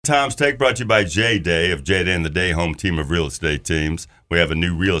Tom's Take brought to you by J-Day of J-Day and the Day Home Team of Real Estate Teams. We have a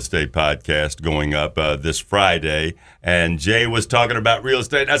new real estate podcast going up this Friday, and Jay was talking about real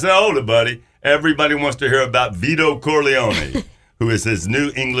estate. I said, hold it, buddy. Everybody wants to hear about Vito Corleone, who is his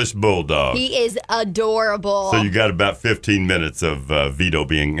new English bulldog. He is adorable. So you got about 15 minutes of Vito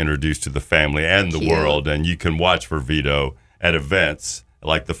being introduced to the family and the world, and you can watch for Vito at events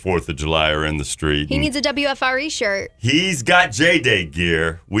like the 4th of July or in the street. He needs a WFRE shirt. He's got J-Day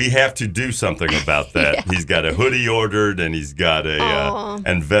gear. We have to do something about that. Yeah. He's got a hoodie ordered, and he's got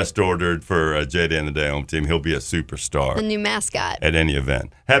and vest ordered for J-Day and the Day Home Team. He'll be a superstar. The new mascot. At any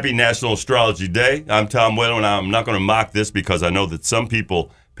event. Happy National Astrology Day. I'm Tom Whalen, and I'm not going to mock this because I know that some people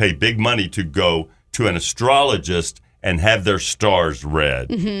pay big money to go to an astrologist and have their stars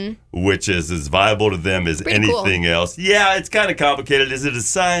read, which is as viable to them as Pretty anything else. Yeah, it's kind of complicated. Is it a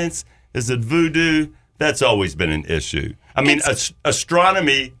science? Is it voodoo? That's always been an issue. I mean,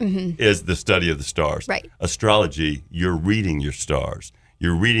 astronomy is the study of the stars. Right. Astrology, you're reading your stars.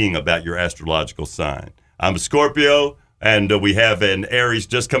 You're reading about your astrological sign. I'm a Scorpio, and we have an Aries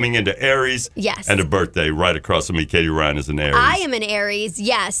just coming into Aries. Yes. And a birthday right across from me. Katie Ryan is an Aries. I am an Aries,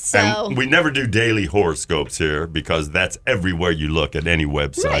 yes. So And we never do daily horoscopes here because that's everywhere you look at any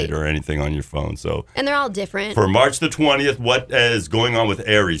website or anything on your phone. So, and they're all different. For March the 20th, what is going on with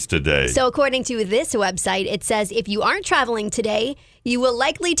Aries today? So according to this website, it says if you aren't traveling today, you will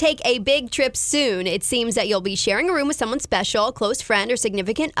likely take a big trip soon. It seems that you'll be sharing a room with someone special, close friend, or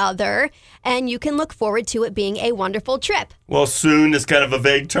significant other, and you can look forward to it being a wonderful trip. Well, soon is kind of a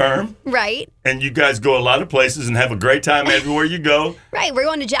vague term. Right. And you guys go a lot of places and have a great time everywhere you go. Right. We're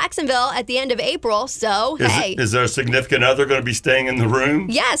going to Jacksonville at the end of April, so hey. Is there a significant other going to be staying in the room?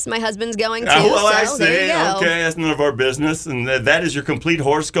 Yes, my husband's going too. Well, so I see. There you go. Okay, that's none of our business. And that is your complete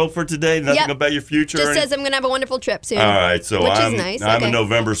horoscope for today? Nothing about your future? Just says I'm going to have a wonderful trip soon. All right, so which I'm is nice. I'm a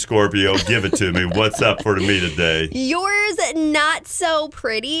November Scorpio. Give it to me. What's up for me today? Yours not so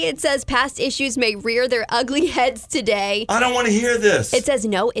pretty. It says past issues may rear their ugly heads today. I don't want to hear this. It says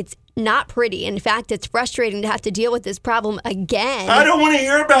no, it's not pretty. In fact, it's frustrating to have to deal with this problem again. I don't want to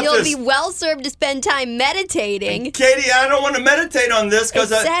hear about You'll this. You'll be well served to spend time meditating. Katie, I don't want to meditate on this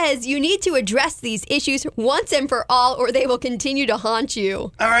because it says you need to address these issues once and for all, or they will continue to haunt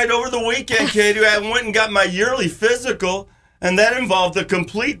you. All right, over the weekend, Katie, I went and got my yearly physical. And that involved a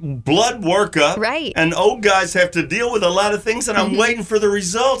complete blood workup. Right. And old guys have to deal with a lot of things, and I'm waiting for the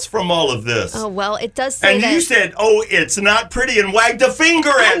results from all of this. Oh, well, it does say and that. You said, it's not pretty, and wagged a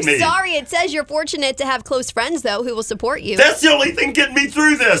finger at me. I'm sorry. It says you're fortunate to have close friends, though, who will support you. That's the only thing getting me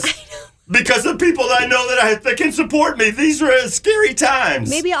through this. Because the people that I know that can support me, these are scary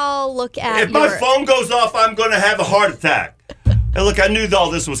times. Maybe I'll look at If my phone goes off, I'm going to have a heart attack. Hey, look, I knew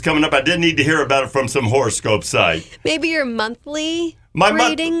all this was coming up. I didn't need to hear about it from some horoscope site. Maybe your monthly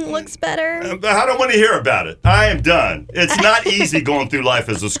reading looks better. I don't want to hear about it. I am done. It's not easy going through life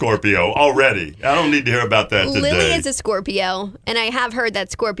as a Scorpio already. I don't need to hear about that today. Lily is a Scorpio, and I have heard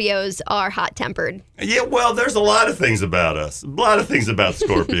that Scorpios are hot-tempered. Yeah, well, there's a lot of things about us. A lot of things about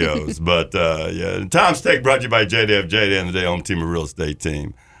Scorpios. But, yeah. Tom's Take brought to you by J-Day of J-Day and the Day Home Team of Real Estate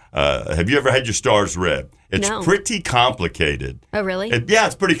Team. Have you ever had your stars read? It's pretty complicated. Oh, really?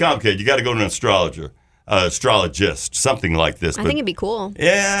 It's pretty complicated. You got to go to an astrologer, astrologist, something like this. I think it'd be cool.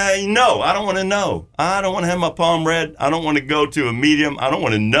 Yeah, no, I don't want to know. I don't want to have my palm read. I don't want to go to a medium. I don't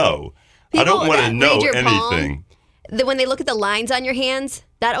want to know. I don't want to know anything. When they look at the lines on your hands,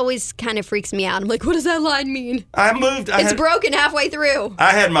 that always kind of freaks me out. I'm like, what does that line mean? It's broken halfway through.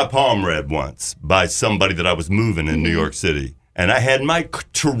 I had my palm read once by somebody that I was moving in New York City. And I had my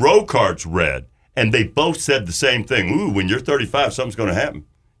tarot cards read, and they both said the same thing. Ooh, when you're 35, something's going to happen.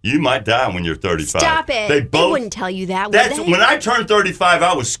 You might die when you're 35. Stop it. They wouldn't tell you that, would they? When I turned 35,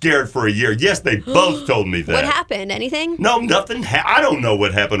 I was scared for a year. Yes, they both told me that. What happened? Anything? No, nothing. I don't know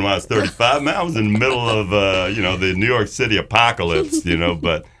what happened when I was 35. Man, I was in the middle of, the New York City apocalypse,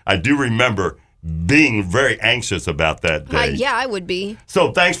 but I do remember being very anxious about that day. Yeah, I would be.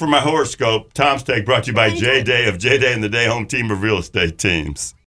 So thanks for my horoscope. Tom's Take brought to you by J-Day of J-Day and the Day Home Team of Real Estate Teams.